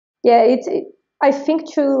Yeah, I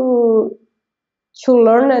think to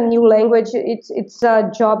learn a new language, it's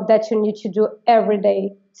a job that you need to do every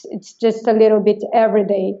day. It's just a little bit every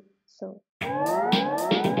day. So.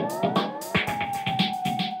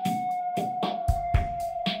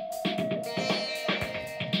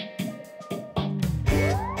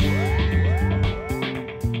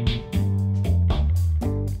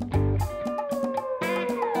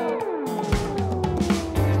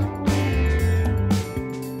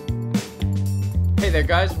 Hey there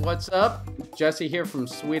guys, what's up? Jesse here from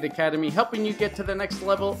Sweed Academy, helping you get to the next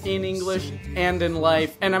level in English and in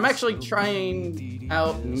life. And I'm actually trying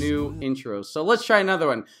out new intros. So let's try another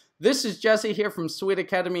one. This is Jesse here from Sweed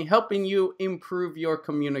Academy, helping you improve your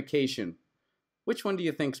communication. Which one do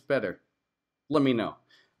you think's better? Let me know.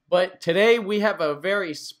 But today we have a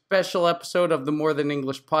very special episode of the More Than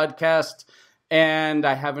English podcast. And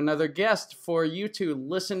I have another guest for you to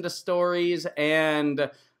listen to stories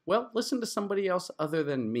and, well, listen to somebody else other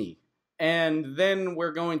than me. And then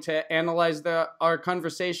we're going to analyze our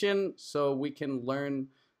conversation so we can learn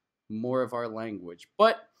more of our language.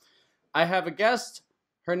 But I have a guest.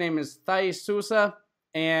 Her name is Souza.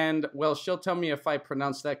 And, well, she'll tell me if I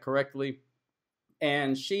pronounce that correctly.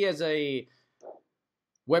 And she is a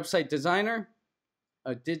website designer,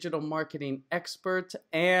 a digital marketing expert,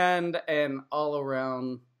 and an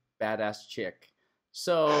all-around badass chick.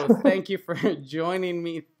 So thank you for joining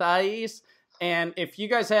me, Thais. And if you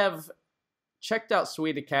guys have checked out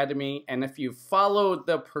Sweed Academy, and if you followed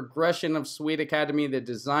the progression of Sweed Academy, the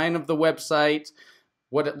design of the website,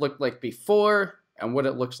 what it looked like before, and what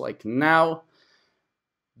it looks like now,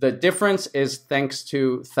 the difference is thanks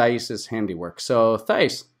to Thais' handiwork. So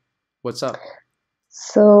Thais, what's up?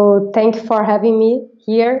 So thank you for having me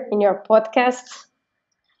here in your podcast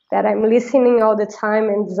that I'm listening all the time,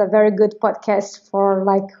 and it's a very good podcast for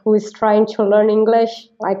who is trying to learn English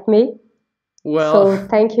like me. Well, so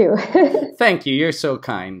thank you. Thank you. You're so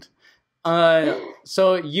kind.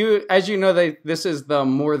 So as you know, this is the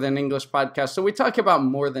More Than English podcast. So we talk about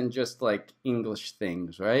more than just like English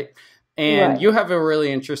things, right? And Right. you have a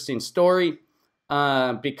really interesting story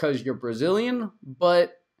because you're Brazilian,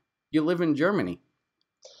 but you live in Germany.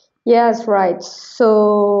 Yes, right.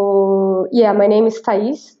 So, yeah, my name is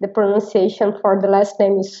Thais. The pronunciation for the last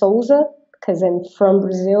name is Souza because I'm from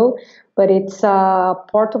Brazil, but it's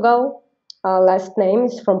Portugal. Last name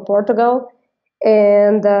is from Portugal.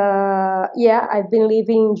 And yeah, I've been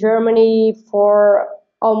living in Germany for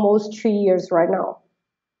almost 3 years right now.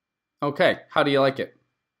 Okay. How do you like it?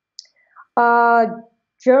 Uh,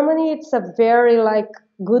 Germany, it's a very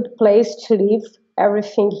good place to live.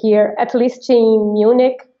 Everything here, at least in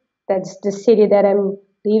Munich, that's the city that I'm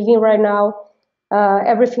living right now.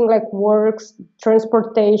 Everything works,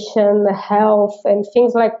 transportation, health, and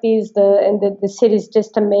things like this. The city is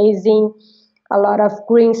just amazing. A lot of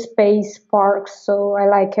green space, parks. So I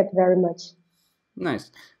like it very much. Nice.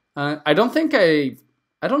 I don't think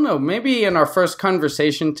I don't know, maybe in our first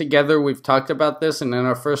conversation together we've talked about this and in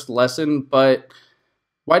our first lesson, but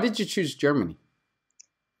why did you choose Germany?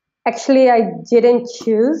 Actually, I didn't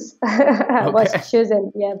choose. I was Okay.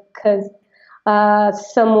 chosen, yeah, because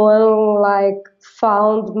someone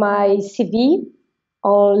found my CV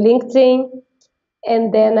on LinkedIn,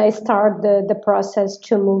 and then I started the process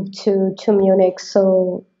to move to Munich.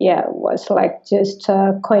 So yeah, it was just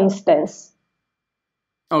a coincidence.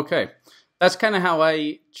 Okay. That's kind of how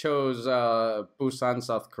I chose Busan,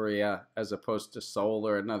 South Korea, as opposed to Seoul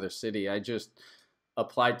or another city. I just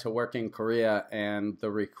applied to work in Korea, and the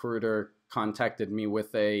recruiter contacted me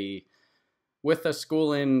with a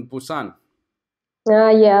school in Busan.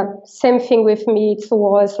 Yeah, same thing with me. It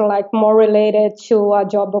was more related to a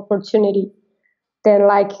job opportunity than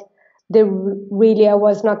the really I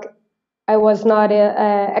was not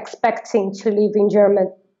expecting to live in Germany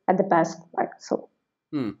at the past so.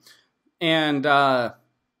 Hmm. And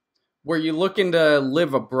were you looking to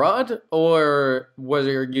live abroad, or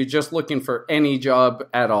were you just looking for any job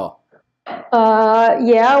at all?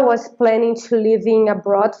 Yeah, I was planning to living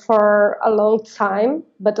abroad for a long time,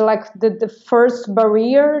 but the first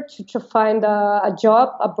barrier to find a job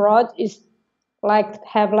abroad is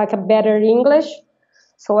have a better English.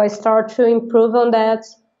 So I start to improve on that.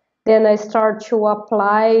 Then I start to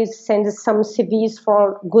apply, send some CVs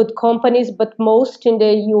for good companies, but most in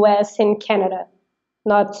the US and Canada,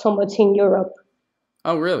 not so much in Europe.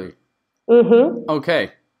 Oh, really? Mm-hmm.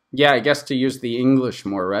 Okay. Yeah, I guess to use the English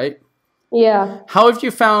more, right? Yeah. How have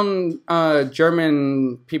you found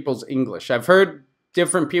German people's English? I've heard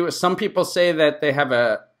different people. Some people say that they have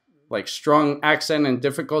a strong accent and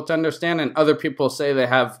difficult to understand, and other people say they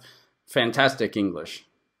have fantastic English.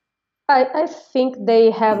 I think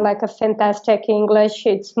they have like a fantastic English.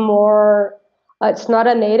 It's more, it's not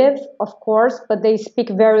a native, of course, but they speak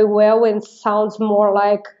very well and sounds more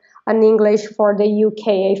like an English for the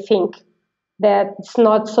UK, I think. That it's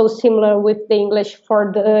not so similar with the English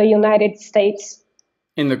for the United States.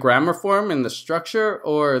 In the grammar form, in the structure,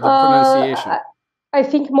 or the I pronunciation? I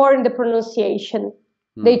think more in the pronunciation.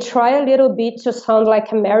 Hmm. They try a little bit to sound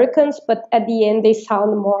like Americans, but at the end they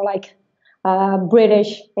sound more like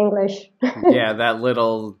British English. Yeah,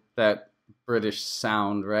 that British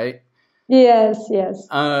sound, right? Yes, yes.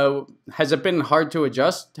 Has it been hard to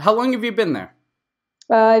adjust? How long have you been there?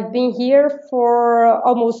 I've been here for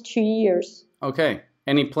almost 2 years. Okay.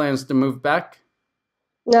 Any plans to move back?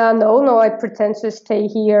 No, no, I pretend to stay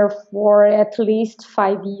here for at least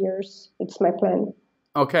 5 years. It's my plan.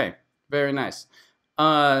 Okay. Very nice.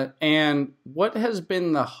 And what has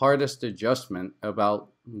been the hardest adjustment about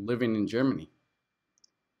living in Germany?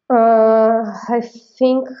 I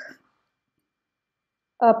think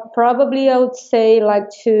probably I would say like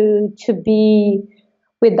to be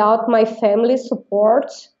without my family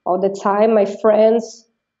support all the time, my friends.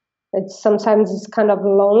 It's kind of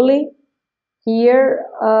lonely here,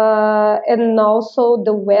 and also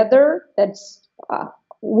the weather. That's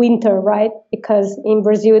winter, right? Because in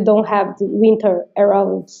Brazil we don't have the winter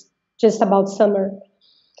around; it's just about summer.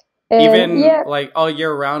 And Even yeah, like all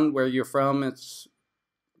year round where you're from, it's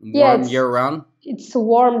yeah, warm year round? it's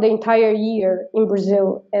warm the entire year in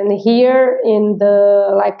Brazil, and here in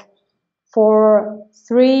the like for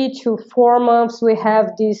 3 to 4 months we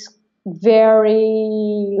have this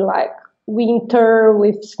very like winter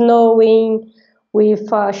with snowing,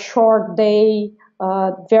 with a short day,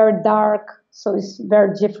 very dark, so it's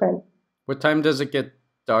very different. What time does it get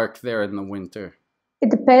dark there in the winter? It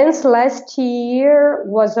depends. Last year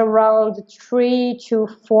was around 3 to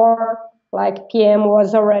 4 like p.m.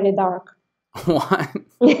 was already dark. What?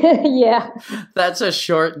 Yeah. That's a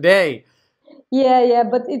short day. Yeah, yeah,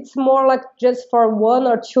 but it's more like just for 1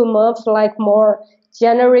 or 2 months, like more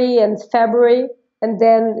January and February, and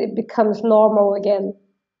then it becomes normal again.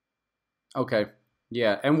 Okay.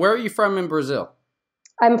 Yeah. And where are you from in Brazil?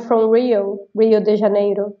 I'm from Rio, Rio de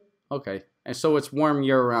Janeiro. Okay. And so it's warm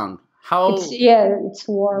year round. Yeah, it's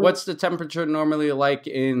warm. What's the temperature normally like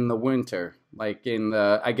in the winter? Like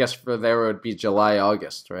I guess for there it would be July,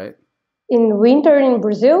 August, right? In winter in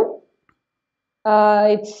Brazil,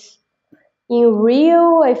 it's in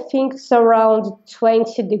Rio, I think it's around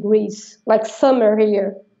 20 degrees, like summer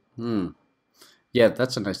here. Hmm. Yeah,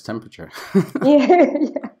 that's a nice temperature. Yeah,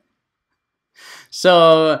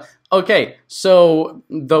 So, okay. So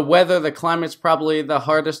the weather, the climate's probably the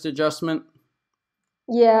hardest adjustment.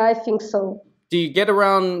 yeah, I think so. Do you get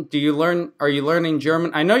around? Are you learning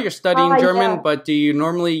German? I know you're studying German, Yeah. but do you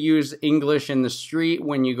normally use English in the street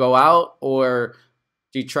when you go out, or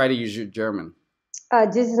do you try to use your German?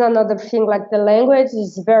 This is another thing, like the language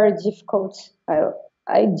is very difficult.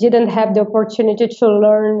 I didn't have the opportunity to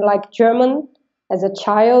learn like German as a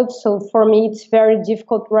child, so for me it's very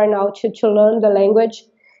difficult right now to learn the language.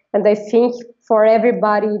 And I think for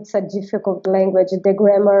everybody it's a difficult language. The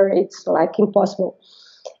grammar, it's like impossible.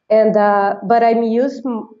 And but I'm used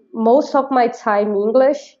most of my time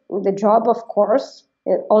English in the job, of course,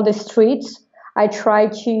 on the streets. I try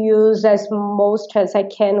to use as most as I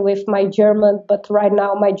can with my German, but right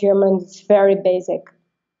now my German is very basic.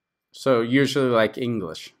 So usually like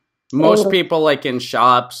English. Most English. people like in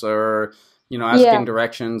shops or Yeah. asking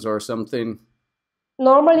directions or something.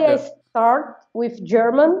 Normally I The, start with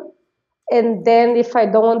German, and then if I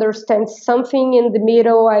don't understand something in the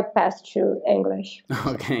middle, I pass to English.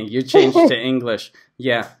 okay, you changed to English.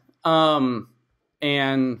 Yeah.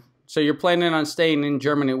 And so you're planning on staying in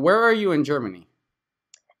Germany. Where are you in Germany?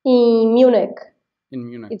 In Munich, In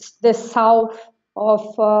Munich it's the south of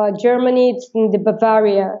Germany. It's in the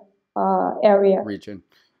Bavaria area region.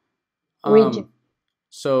 region.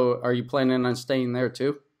 So are you planning on staying there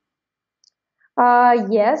too?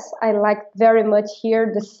 Yes, I like very much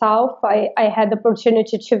here the south. I had the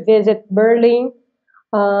opportunity to visit Berlin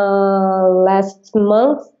last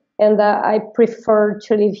month, and I prefer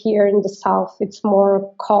to live here in the south. It's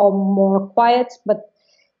more calm, more quiet. But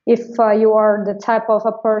if you are the type of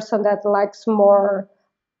a person that likes more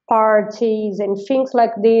parties and things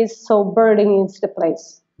like this, so Berlin is the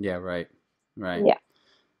place. Yeah, right. Right. Yeah.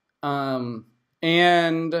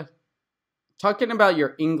 And talking about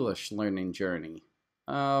your English learning journey,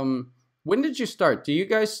 when did you start? Do you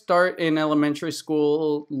guys start in elementary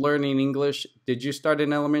school learning English? Did you start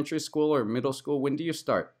in elementary school or middle school? When do you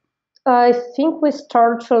start? I think we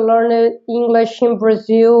start to learn English in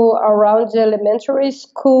Brazil around the elementary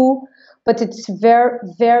school, but it's very,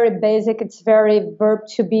 very basic. It's very verb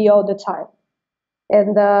to be all the time.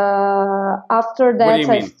 And after What do that, you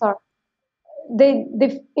I mean? start. They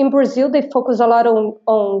in Brazil they focus a lot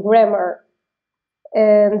on grammar.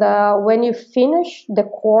 And when you finish the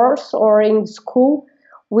course or in school,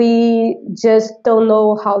 we just don't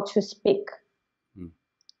know how to speak. Hmm.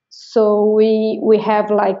 So we have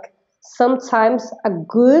like sometimes a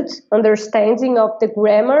good understanding of the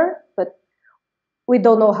grammar, but we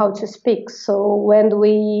don't know how to speak. So when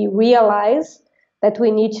we realize that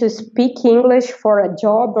we need to speak English for a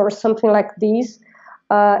job or something like this,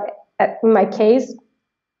 uh, in my case,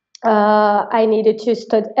 I needed to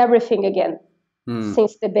study everything again Hmm.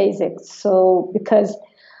 since the basics. So because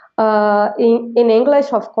in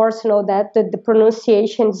English, of course, you know that the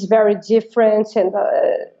pronunciation is very different, and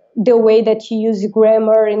the way that you use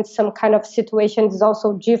grammar in some kind of situations is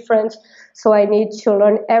also different. So I need to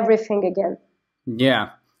learn everything again. Yeah,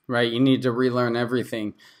 right. You need to relearn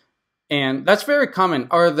everything. And that's very common.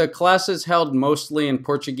 Are the classes held mostly in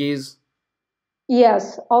Portuguese?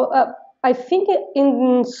 Yes, I think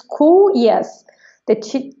in school, yes, the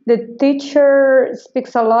teacher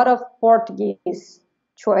speaks a lot of Portuguese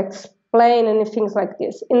to explain and things like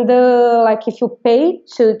this. In the like, if you pay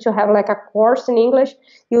to have like a course in English,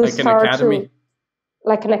 you Like an start to academy?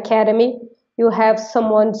 like an academy. You have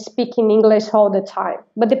someone speaking English all the time,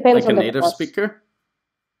 but depends Like a on the native course. speaker?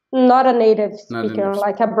 Not a native Not a speaker, native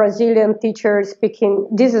like speaker. a Brazilian teacher speaking.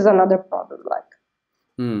 This is another problem. Like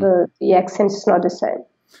Hmm. the accent is not the same.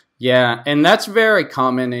 Yeah, and that's very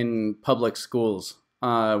common in public schools,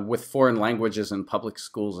 with foreign languages in public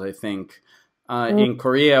schools, I think. In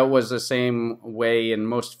Korea, it was the same way in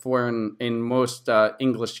most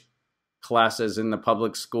English classes in the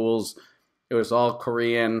public schools. It was all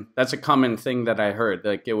Korean. That's a common thing that I heard.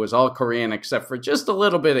 Like it was all Korean except for just a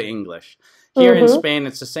little bit of English. Here in Mm-hmm. Spain,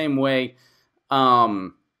 it's the same way.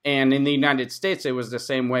 Um, and in the United States, it was the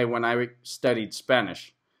same way when I studied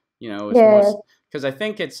Spanish. You know, it was Yeah. most because I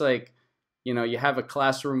think it's like, you have a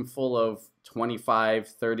classroom full of 25,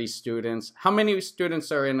 30 students. How many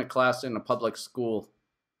students are in a class in a public school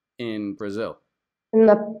in Brazil? In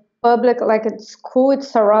the public, like at school,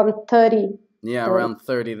 it's around 30, Yeah, 30, around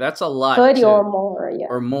 30. That's a lot 30 to, or more. Yeah.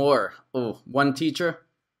 or more. Oh, one teacher?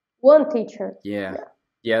 One teacher. Yeah. Yeah.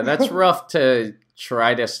 Yeah, that's rough to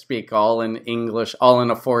try to speak all in English, all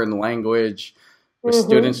in a foreign language with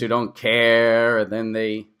students Mm-hmm. who don't care and then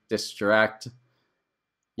they distract.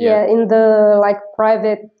 Yeah. Yeah. In the like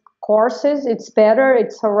private courses, it's better.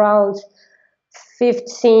 It's around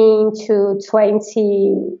 15 to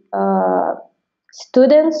 20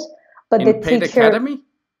 students, but the In paid teacher, academy?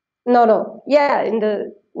 no, no. Yeah. In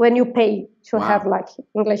the, when you pay to have Wow. like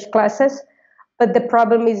English classes, but the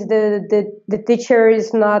problem is the teacher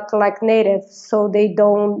is not like native, so they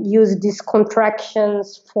don't use these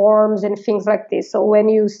contractions forms and things like this. So when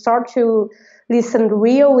you start to listen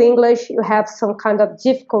real English, you have some kind of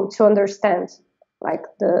difficult to understand like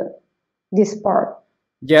the this part.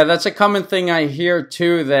 Yeah, that's a common thing I hear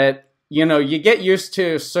too that, you get used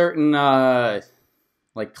to certain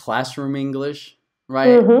like classroom English,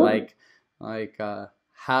 right? Mm-hmm. Like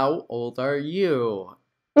how old are you?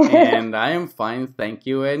 And I am fine, thank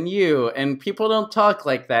you, and you. And people don't talk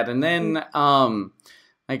like that. And then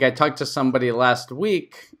like I talked to somebody last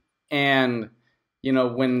week and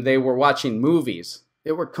when they were watching movies,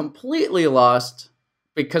 they were completely lost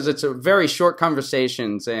because it's a very short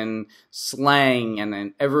conversations and slang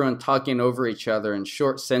and everyone talking over each other and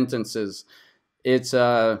short sentences. It's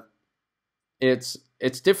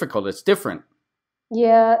it's difficult. It's different.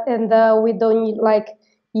 Yeah, and we don't like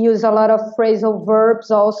use a lot of phrasal verbs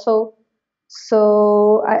also.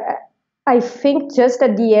 So I think just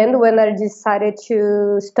at the end when I decided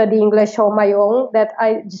to study English on my own that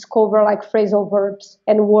I discover like phrasal verbs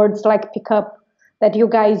and words like pick up that you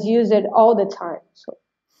guys use it all the time. So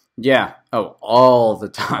Yeah. Oh, all the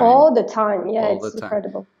time. all the time, yeah, All the it's time.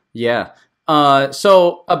 incredible. Yeah.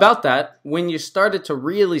 So about that, when you started to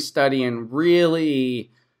really study and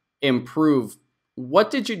really improve,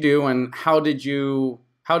 what did you do and how did you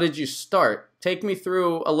start? Take me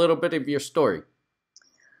through a little bit of your story.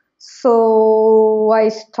 So I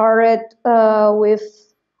started with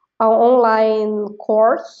an online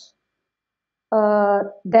course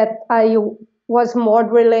that I was more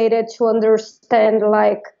related to understand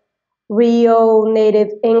like real native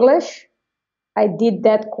English. I did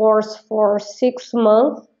that course for 6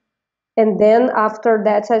 months, and then after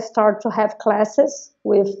that, I start to have classes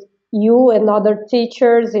with you and other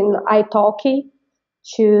teachers in italki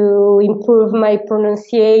to improve my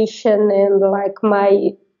pronunciation and like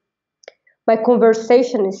my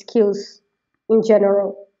conversation skills in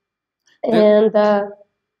general. And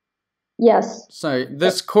yes. Sorry,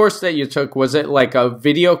 this course that you took, was it like a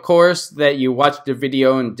video course that you watched a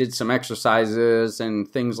video and did some exercises and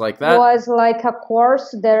things like that? Was like a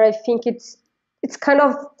course that I think it's kind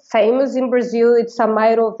of famous in Brazil. It's a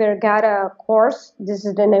Mairo Vergara course. This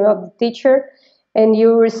is the name of the teacher. And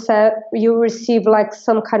you receive like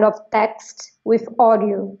some kind of text with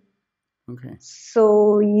audio. Okay.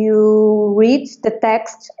 So you read the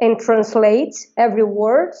text and translate every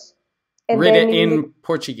word. And read then it in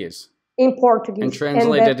Portuguese. In Portuguese. And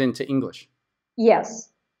translate it into English. Yes.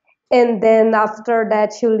 And then after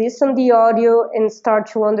that, you listen the audio and start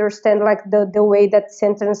to understand like the way that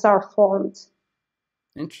sentences are formed.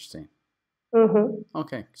 Interesting. Mm-hmm.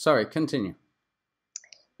 Okay. Sorry, continue.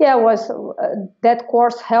 Yeah, that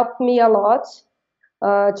course helped me a lot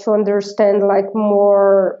to understand like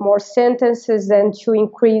more sentences and to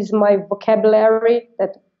increase my vocabulary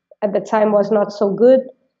that at the time was not so good.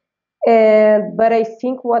 But I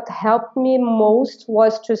think what helped me most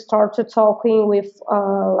was to start to talking with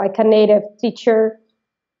like a native teacher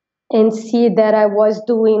and see that I was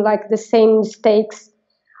doing like the same mistakes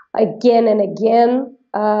again and again,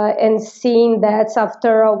 and seeing that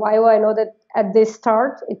after a while, I know that at the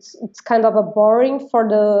start it's kind of a boring for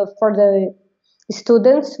the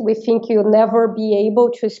students. We think you'll never be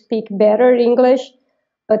able to speak better English,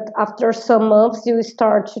 but after some months you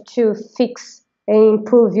start to fix and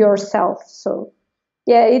improve yourself. So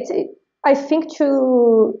yeah, I think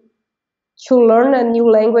to learn a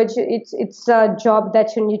new language, it's a job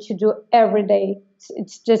that you need to do every day.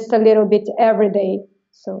 It's just a little bit every day.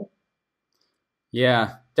 So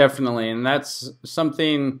yeah, definitely. And that's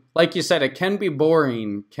something, like you said, it can be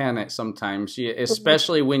boring, can it, sometimes?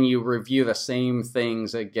 Especially when you review the same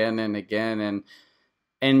things again and again,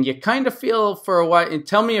 and you kind of feel for a while. And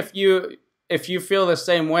tell me if you feel the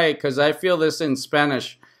same way, because I feel this in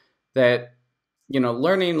Spanish, that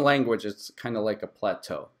learning language is kind of like a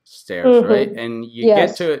plateau stairs, right? And you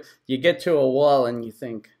get to a wall and you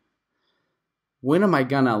think, when am I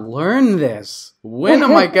gonna learn this? When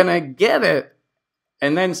am I gonna get it?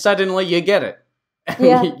 And then suddenly you get it.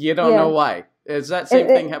 And you don't know why. Is that same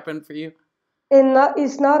thing happen for you? And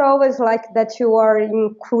it's not always like that you are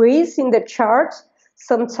increasing the chart.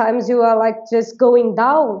 Sometimes you are like just going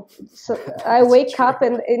down. So I wake up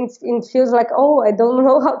and it feels like, oh, I don't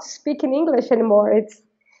know how to speak in English anymore. It's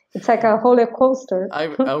like a roller coaster.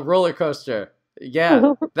 A roller coaster.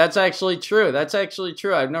 Yeah, that's actually true.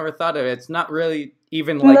 I've never thought of it. It's not really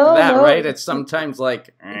even like that, right? It's sometimes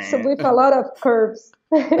like... It's with a lot of curves.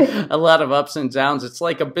 A lot of ups and downs. It's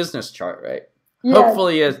like a business chart, right? Yes.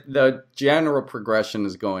 Hopefully the general progression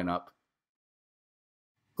is going up.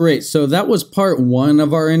 Great, so that was part 1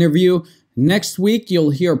 of our interview. Next week, you'll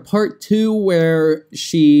hear part 2 where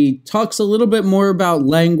she talks a little bit more about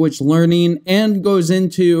language learning and goes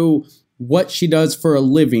into what she does for a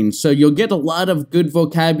living. So you'll get a lot of good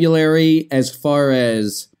vocabulary as far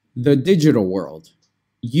as the digital world,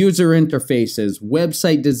 user interfaces,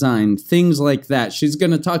 website design, things like that. She's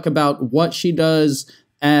going to talk about what she does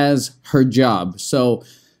as her job. So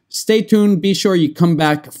stay tuned. Be sure you come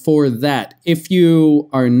back for that. If you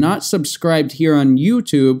are not subscribed here on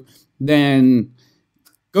YouTube, then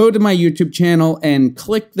go to my YouTube channel and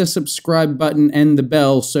click the subscribe button and the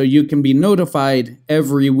bell so you can be notified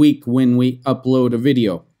every week when we upload a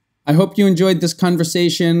video. I hope you enjoyed this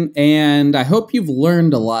conversation, and I hope you've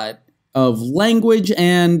learned a lot of language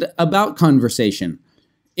and about conversation.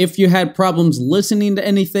 If you had problems listening to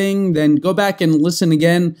anything, then go back and listen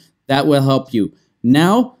again. That will help you.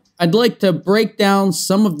 Now, I'd like to break down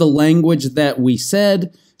some of the language that we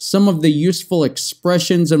said, some of the useful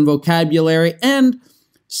expressions and vocabulary, and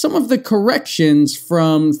some of the corrections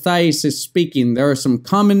from Thais' speaking. There are some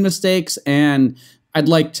common mistakes, and I'd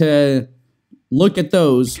like to look at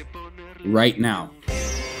those right now.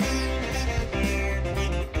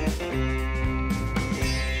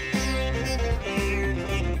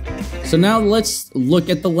 So now let's look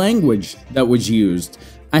at the language that was used.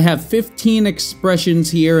 I have 15 expressions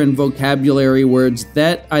here and vocabulary words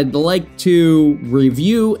that I'd like to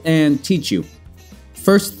review and teach you.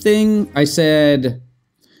 First thing I said,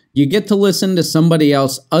 you get to listen to somebody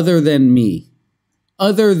else other than me.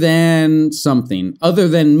 Other than something. Other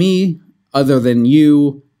than me, other than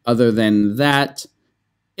you, other than that.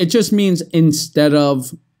 It just means instead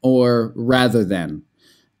of or rather than.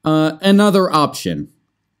 Another option,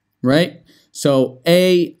 right? So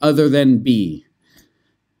A other than B.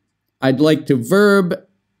 I'd like to verb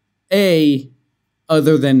A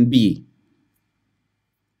other than B.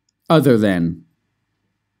 Other than.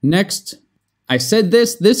 Next, I said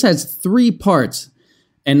this has 3 parts.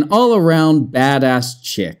 An all-around badass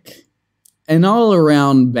chick. an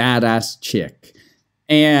all-around badass chick.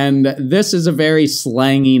 And this is a very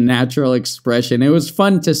slangy, natural expression. It was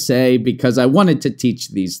fun to say because I wanted to teach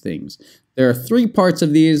these things. There are 3 parts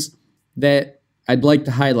of these that I'd like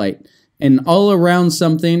to highlight. An all-around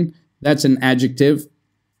something, that's an adjective.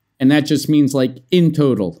 And that just means like in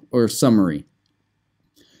total or summary.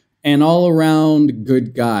 An all-around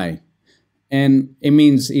good guy. And it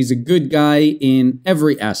means he's a good guy in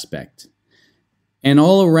every aspect. An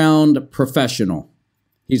all-around professional.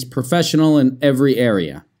 He's professional in every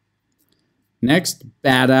area. Next,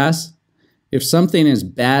 badass. If something is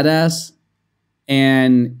badass,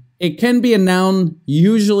 and it can be a noun,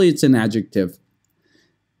 usually it's an adjective.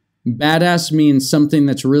 Badass means something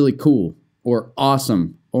that's really cool or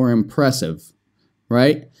awesome or impressive,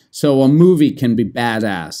 right? So a movie can be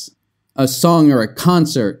badass. A song or a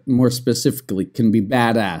concert, more specifically, can be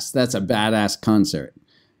badass. That's a badass concert.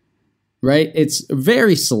 Right? It's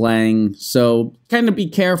very slang, so kind of be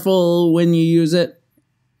careful when you use it.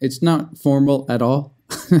 It's not formal at all,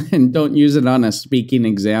 and don't use it on a speaking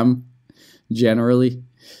exam, generally.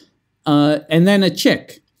 And then a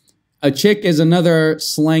chick. A chick is another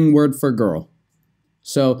slang word for girl.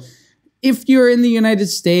 So if you're in the United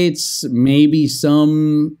States, maybe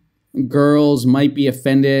some girls might be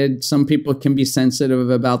offended. Some people can be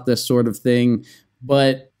sensitive about this sort of thing,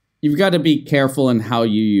 but you've got to be careful in how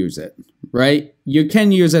you use it, right? You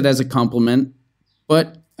can use it as a compliment,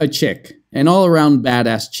 but a chick, an all-around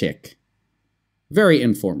badass chick. Very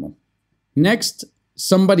informal. Next,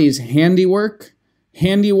 somebody's handiwork.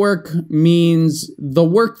 Handiwork means the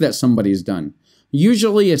work that somebody's done.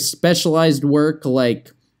 Usually a specialized work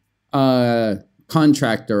like a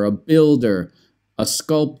contractor, a builder, a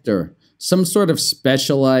sculptor, some sort of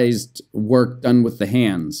specialized work done with the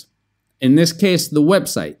hands. In this case, the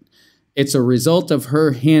website. It's a result of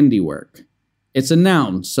her handiwork. It's a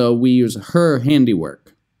noun, so we use her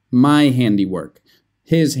handiwork, my handiwork,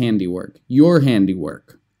 his handiwork, your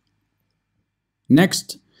handiwork.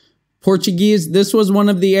 Next, Portuguese. This was one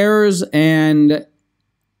of the errors, and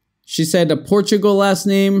she said a Portugal last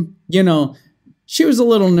name. You know, she was a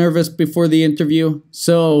little nervous before the interview.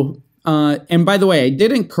 So, and by the way, I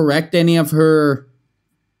didn't correct any of her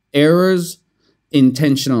errors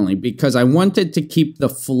intentionally because I wanted to keep the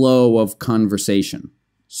flow of conversation.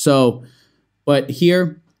 So, but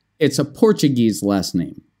here it's a Portuguese last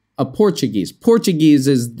name. A Portuguese. Portuguese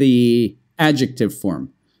is the adjective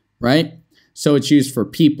form, right? So it's used for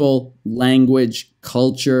people, language,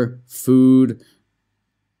 culture, food,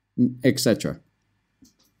 etc.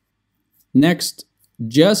 Next,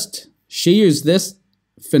 just, she used this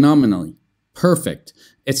phenomenally. Perfect.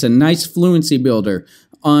 It's a nice fluency builder.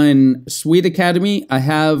 On Sweed Academy, I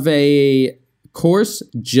have a course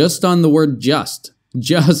just on the word just.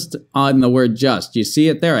 Just on the word just. You see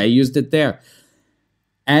it there? I used it there.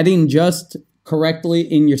 Adding just correctly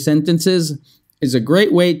in your sentences is a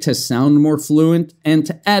great way to sound more fluent and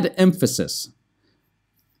to add emphasis.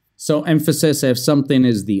 So emphasis if something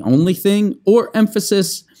is the only thing, or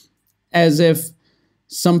emphasis as if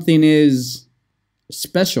something is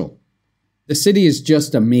special. The city is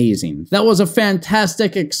just amazing. That was a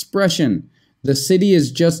fantastic expression. The city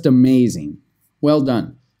is just amazing. Well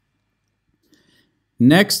done.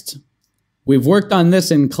 Next, we've worked on this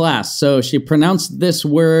in class. So she pronounced this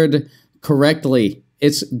word correctly.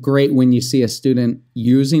 It's great when you see a student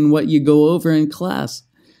using what you go over in class.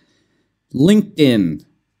 LinkedIn.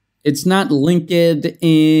 It's not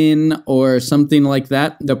LinkedIn or something like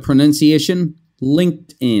that. The pronunciation,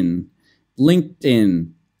 LinkedIn.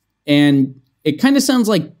 LinkedIn. And it kind of sounds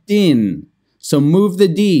like din. So move the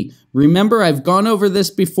D. Remember, I've gone over this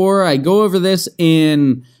before. I go over this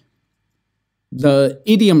in the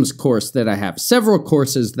idioms course that I have. Several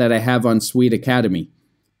courses that I have on Sweed Academy.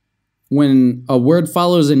 When a word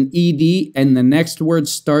follows an ED and the next word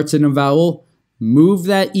starts in a vowel, move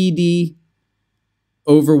that ED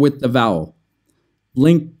over with the vowel.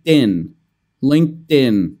 LinkedIn.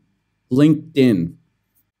 LinkedIn. LinkedIn.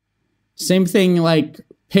 Same thing like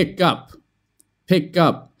pick up. Pick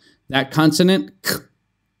up. That consonant k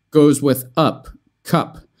goes with up.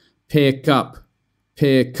 Cup. Pick up.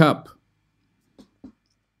 Pick up.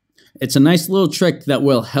 It's a nice little trick that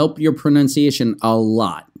will help your pronunciation a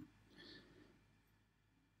lot.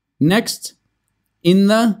 Next, in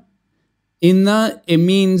the, it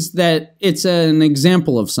means that it's an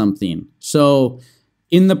example of something. So,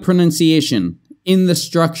 in the pronunciation, in the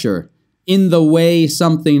structure, in the way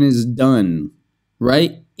something is done,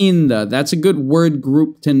 right? That's a good word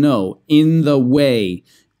group to know. In the way.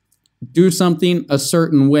 Do something a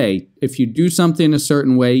certain way. If you do something a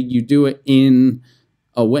certain way, you do it in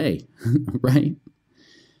a way, right?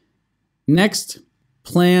 Next,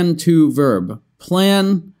 plan to verb.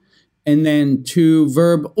 Plan and then to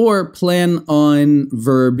verb, or plan on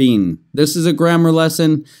verbing. This is a grammar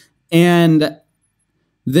lesson. And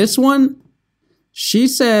this one, she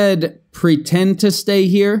said, pretend to stay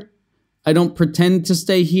here. I don't pretend to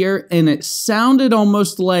stay here. And it sounded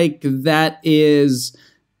almost like that is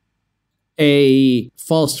a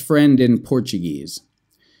false friend in Portuguese.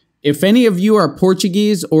 If any of you are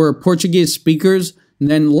Portuguese or Portuguese speakers,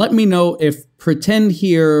 then let me know if pretend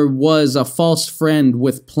here was a false friend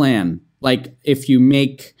with plan. Like if you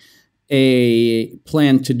make a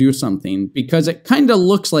plan to do something, because it kind of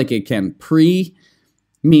looks like it can. Pre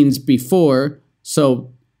means before,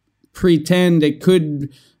 so pretend it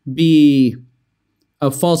could be a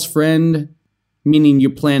false friend, meaning you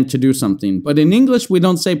plan to do something. But in English, we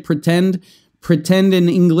don't say pretend. Pretend in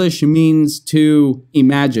English means to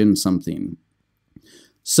imagine something.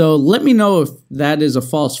 So let me know if that is a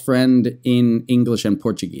false friend in English and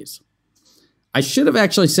Portuguese. I should have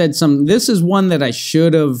actually said something. This is one that I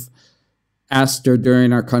should have asked her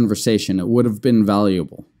during our conversation. It would have been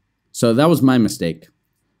valuable. So that was my mistake.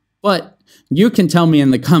 But you can tell me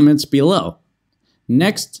in the comments below.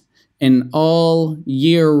 Next, an all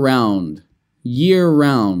year round. Year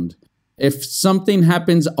round. If something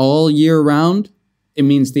happens all year round, it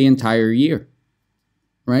means the entire year.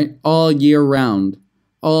 Right? All year round.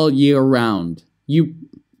 All year round. You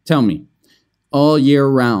tell me. All year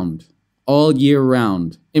round. All year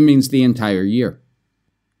round. It means the entire year.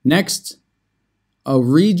 Next, a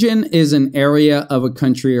region is an area of a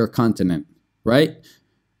country or continent, right?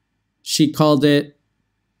 She called it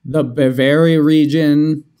the Bavaria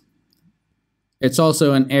region. It's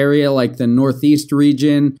also an area like the Northeast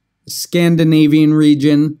region, Scandinavian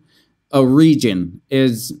region. A region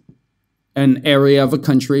is an area of a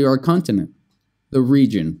country or a continent. The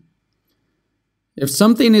region. If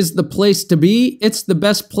something is the place to be, it's the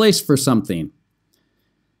best place for something.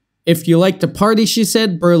 If you like to party, she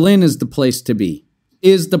said, Berlin is the place to be.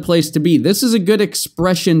 Is the place to be. This is a good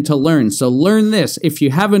expression to learn. So learn this. If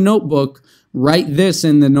you have a notebook, write this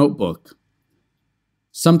in the notebook.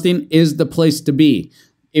 Something is the place to be.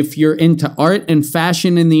 If you're into art and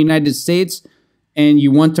fashion in the United States and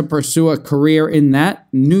you want to pursue a career in that,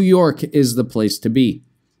 New York is the place to be.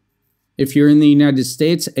 If you're in the United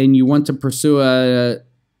States and you want to pursue a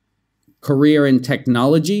career in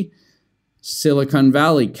technology, Silicon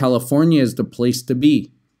Valley, California is the place to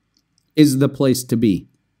be. Is the place to be.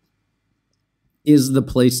 Is the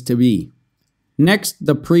place to be. Next,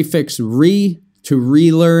 the prefix re, to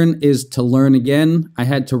relearn, is to learn again. I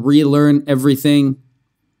had to relearn everything.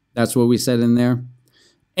 That's what we said in there.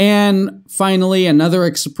 And finally, another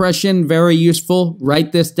expression, very useful.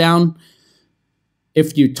 Write this down.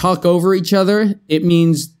 If you talk over each other, it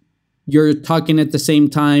means you're talking at the same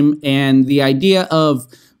time. And the idea of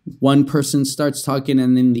one person starts talking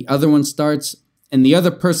and then the other one starts, and the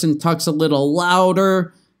other person talks a little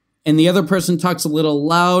louder, and the other person talks a little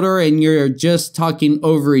louder, and you're just talking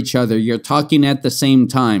over each other. You're talking at the same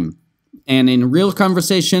time. And in real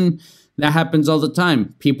conversation, that happens all the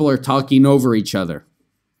time. People are talking over each other.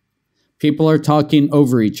 People are talking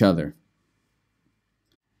over each other.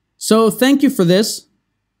 So thank you for this.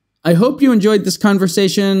 I hope you enjoyed this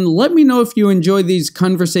conversation. Let me know if you enjoy these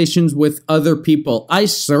conversations with other people. I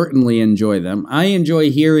certainly enjoy them. I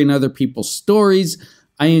enjoy hearing other people's stories.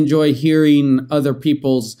 I enjoy hearing other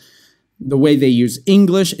people's, the way they use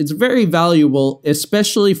English. It's very valuable,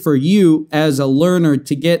 especially for you as a learner,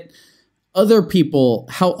 to get other people,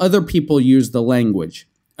 how other people use the language.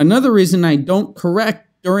 Another reason I don't correct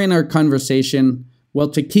during our conversation, well,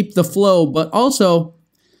 to keep the flow, but also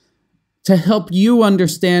to help you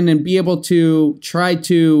understand and be able to try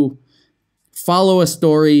to follow a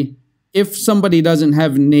story if somebody doesn't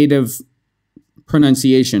have native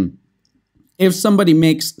pronunciation, if somebody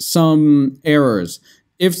makes some errors,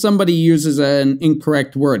 if somebody uses an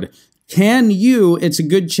incorrect word. Can you, it's a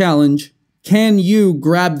good challenge, can you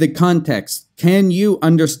grab the context? Can you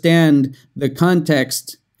understand the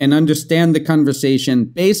context and understand the conversation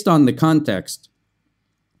based on the context?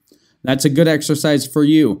 That's a good exercise for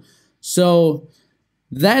you. So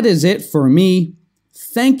that is it for me.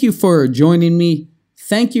 Thank you for joining me.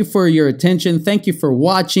 Thank you for your attention. Thank you for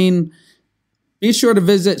watching. Be sure to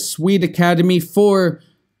visit Sweed Academy for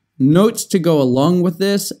notes to go along with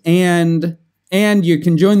this. And you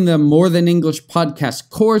can join the More Than English podcast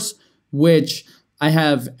course, which I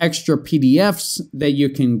have extra PDFs that you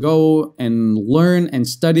can go and learn and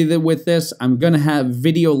study with this. I'm going to have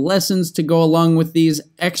video lessons to go along with these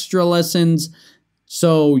extra lessons,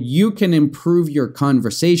 so you can improve your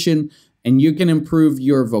conversation and you can improve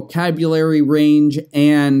your vocabulary range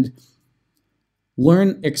and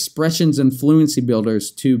learn expressions and fluency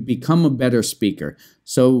builders to become a better speaker.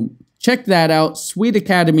 So check that out,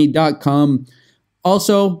 sweedacademy.com.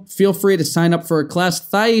 Also, feel free to sign up for a class.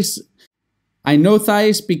 Thais, I know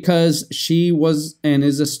Thais because she was and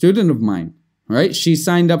is a student of mine, right? She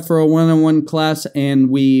signed up for a one-on-one class and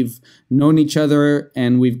we've known each other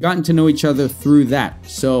and we've gotten to know each other through that.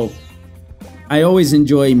 So I always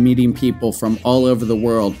enjoy meeting people from all over the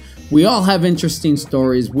world. We all have interesting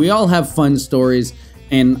stories. We all have fun stories,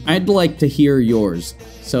 and I'd like to hear yours.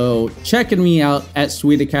 So checking me out at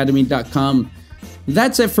sweedacademy.com.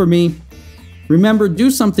 That's it for me. Remember, do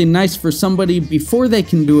something nice for somebody before they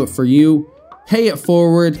can do it for you. Pay it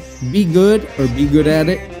forward. Be good or be good at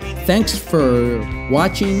it. Thanks for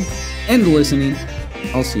watching and listening.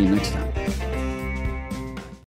 I'll see you next time.